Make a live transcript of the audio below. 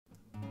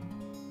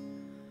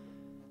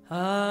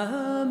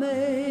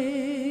Amazing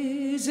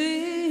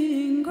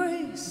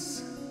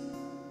grace,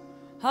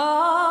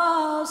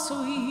 how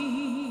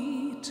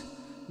sweet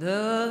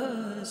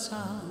the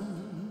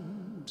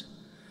sound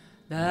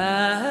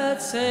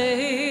that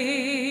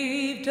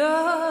saved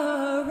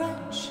a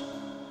wretch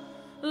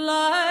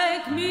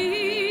like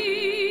me.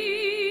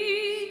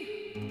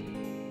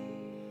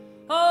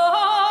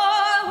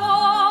 I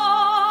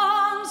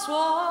once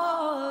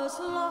was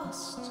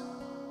lost,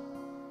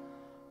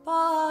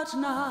 but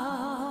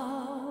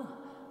now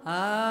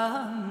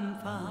am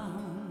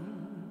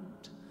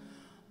found,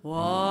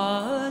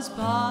 was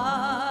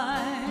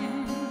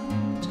blind,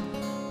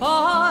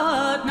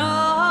 but now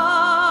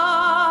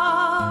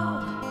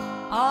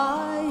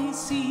I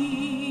see.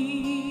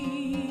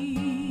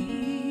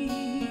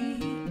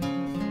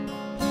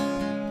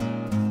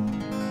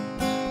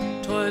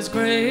 'Twas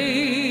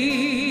grace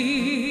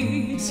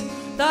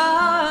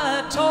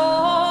that taught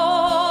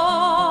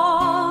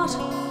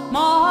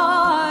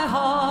my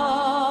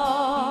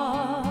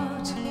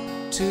heart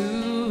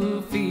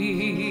to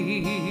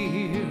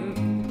fear,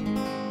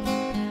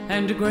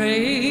 and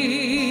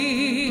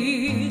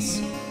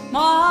grace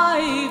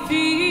my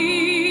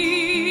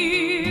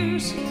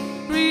fears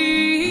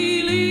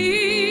relieved.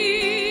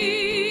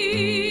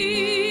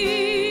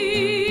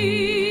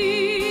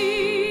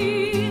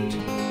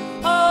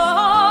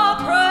 Oh,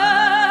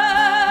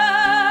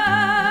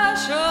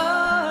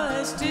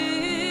 precious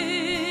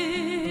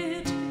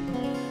did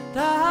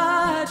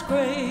that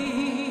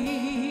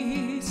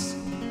grace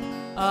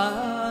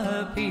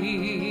appear,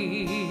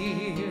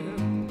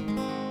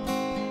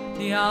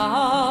 the hour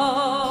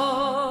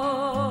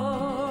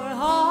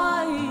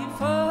I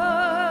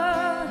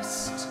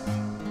first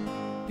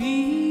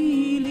believed.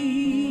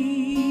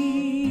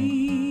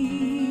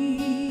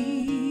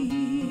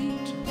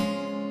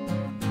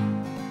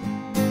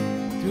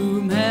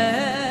 Through many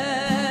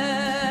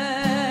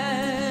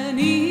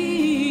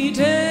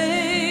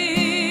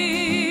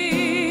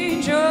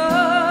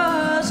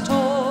dangerous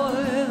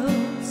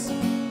toils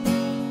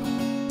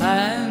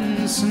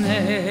and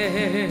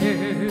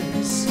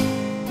snares,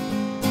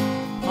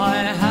 I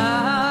have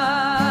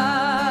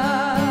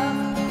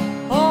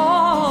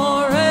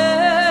already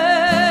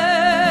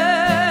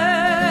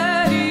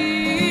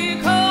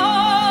come.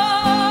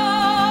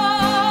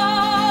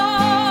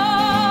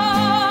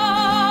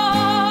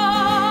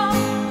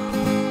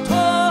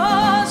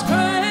 'Twas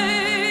grace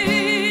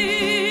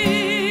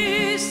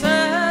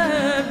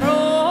that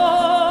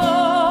brought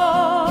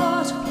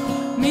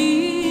me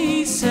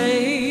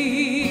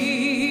safe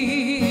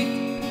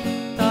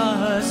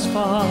thus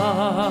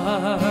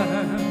far,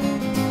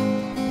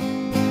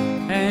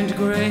 and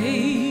grace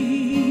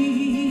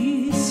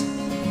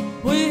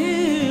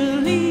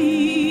will lead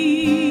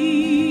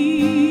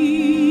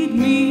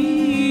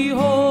me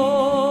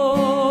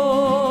home.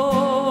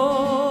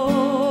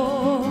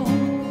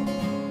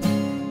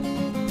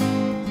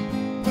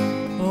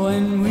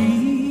 When we've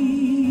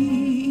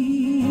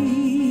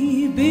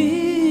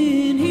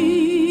been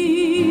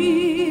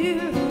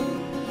here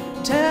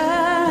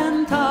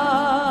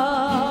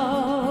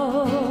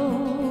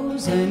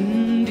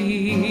 10,000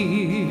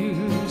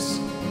 years,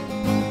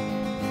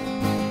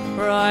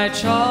 bright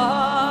shining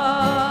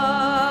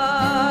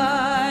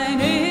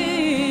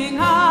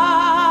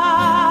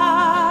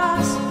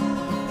as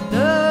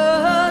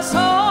the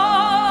sun,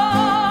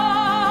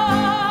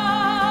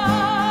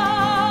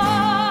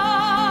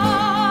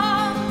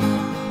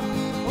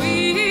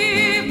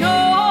 we've known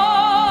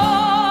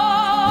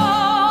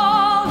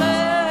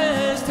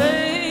less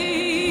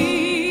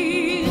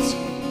days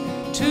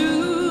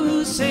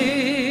to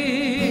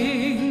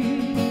sing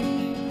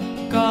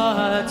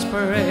God's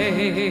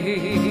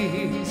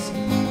praise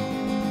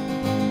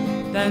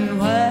than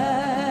when